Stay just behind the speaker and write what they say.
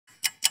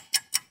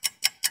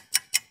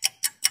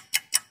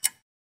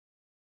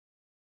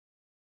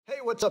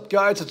What's up,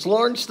 guys? It's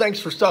Lawrence.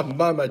 Thanks for stopping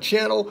by my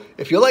channel.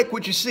 If you like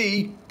what you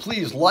see,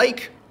 please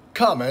like,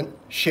 comment,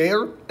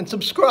 share, and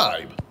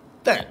subscribe.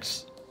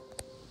 Thanks.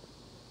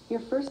 Your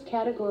first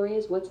category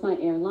is What's My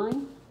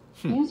Airline?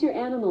 Use your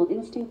animal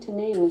instinct to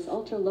name this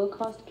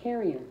ultra-low-cost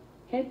carrier,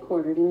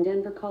 headquartered in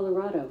Denver,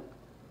 Colorado.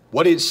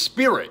 What is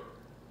Spirit?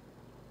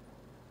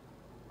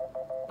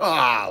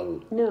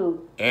 Oh.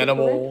 No.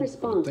 Animal. The correct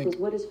response was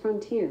What is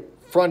Frontier?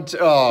 Our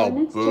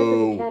next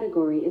Jeopardy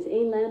category is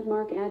a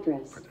landmark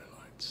address.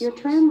 Your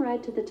tram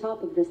ride to the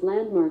top of this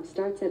landmark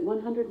starts at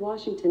 100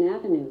 Washington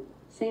Avenue,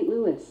 St.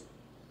 Louis.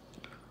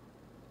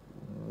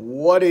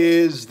 What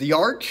is the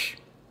Arch?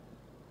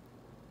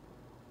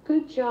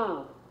 Good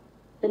job.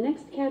 The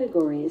next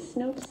category is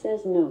Snopes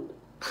Says Nope.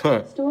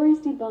 Stories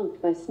debunked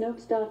by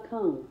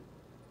Snopes.com.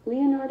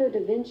 Leonardo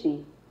da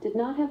Vinci did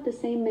not have the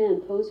same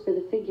man pose for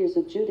the figures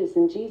of Judas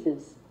and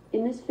Jesus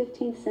in this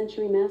 15th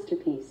century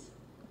masterpiece.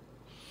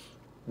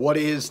 What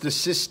is the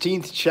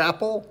Sistine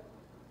Chapel?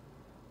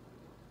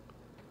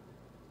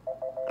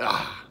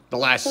 The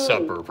Last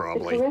Supper,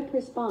 probably. The correct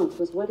response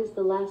was What is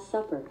the Last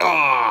Supper?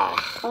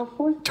 Our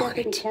fourth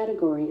Jeopardy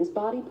category is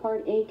body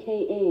part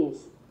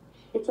AKAs.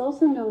 It's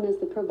also known as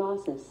the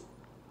proboscis.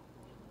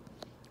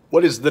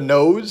 What is the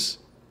nose?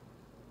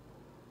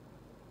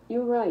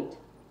 You're right.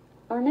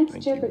 Our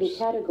next Jeopardy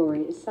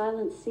category is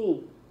silent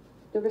C.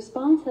 The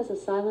response has a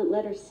silent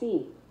letter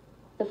C.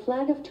 The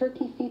flag of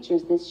Turkey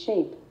features this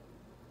shape.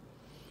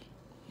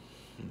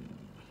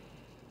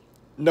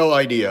 No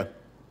idea.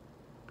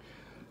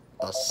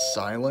 A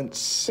silent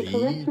C? The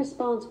correct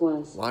response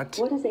was,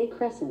 What is a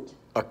crescent?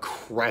 A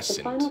crescent.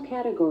 The final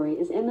category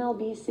is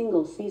MLB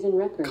single season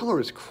records. Color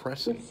is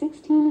crescent. With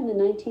 16 in the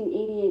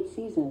 1988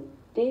 season,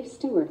 Dave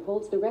Stewart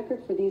holds the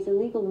record for these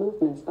illegal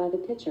movements by the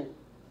pitcher.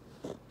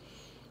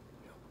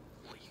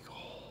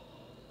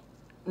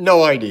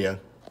 No idea.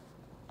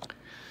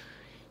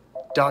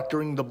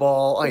 Doctoring the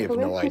ball, I have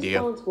no idea. The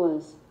correct response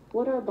was,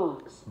 what are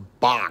box?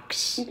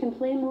 Box. You can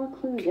play more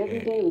clues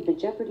every day with the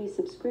Jeopardy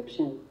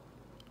subscription.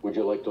 Would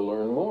you like to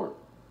learn more?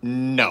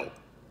 No.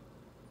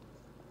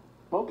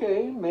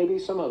 Okay, maybe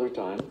some other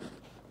time.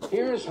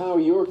 Here's how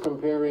you're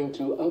comparing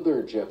to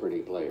other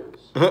Jeopardy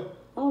players.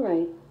 All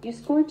right, you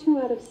scored 2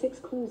 out of 6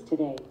 clues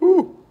today.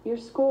 Ooh. Your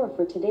score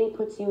for today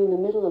puts you in the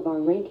middle of our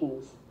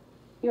rankings.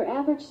 Your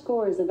average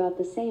score is about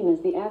the same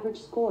as the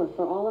average score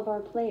for all of our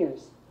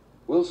players.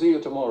 We'll see you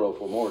tomorrow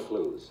for more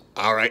clues.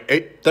 All right.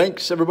 Hey,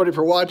 thanks, everybody,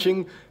 for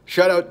watching.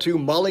 Shout out to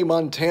Molly,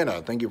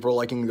 Montana. Thank you for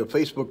liking the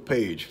Facebook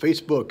page,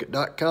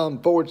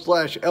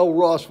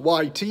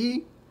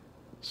 facebook.com/LRossYT.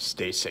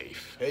 Stay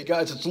safe. Hey,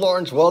 guys, it's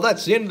Lawrence. Well,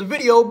 that's the end of the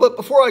video, but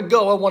before I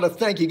go, I want to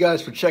thank you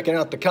guys for checking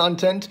out the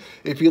content.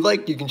 If you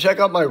like, you can check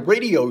out my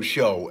radio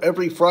show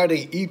every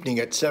Friday evening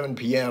at 7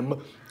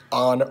 p.m.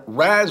 on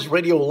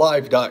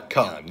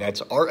RazRadioLive.com.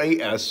 That's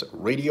R-A-S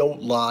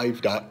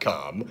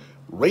RadioLive.com.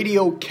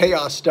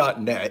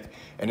 RadioChaos.net,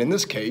 and in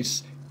this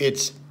case,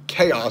 it's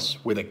chaos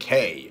with a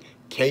K,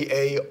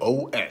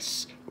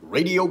 K-A-O-S,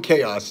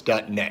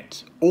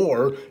 RadioChaos.net,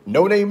 or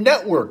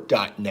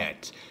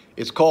NoNameNetwork.net.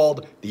 It's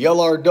called the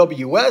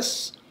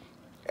LRWS,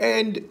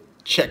 and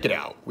check it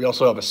out. We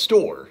also have a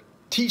store,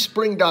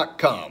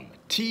 teespring.com,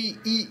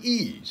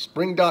 T-E-E,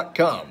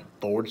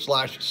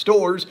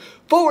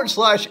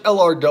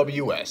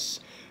 spring.com/stores/LRWS.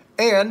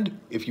 And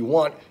if you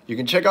want, you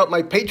can check out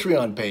my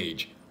Patreon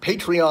page,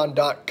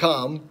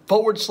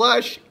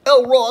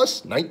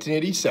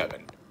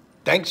 patreon.com/LRoss1987.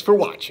 Thanks for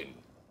watching.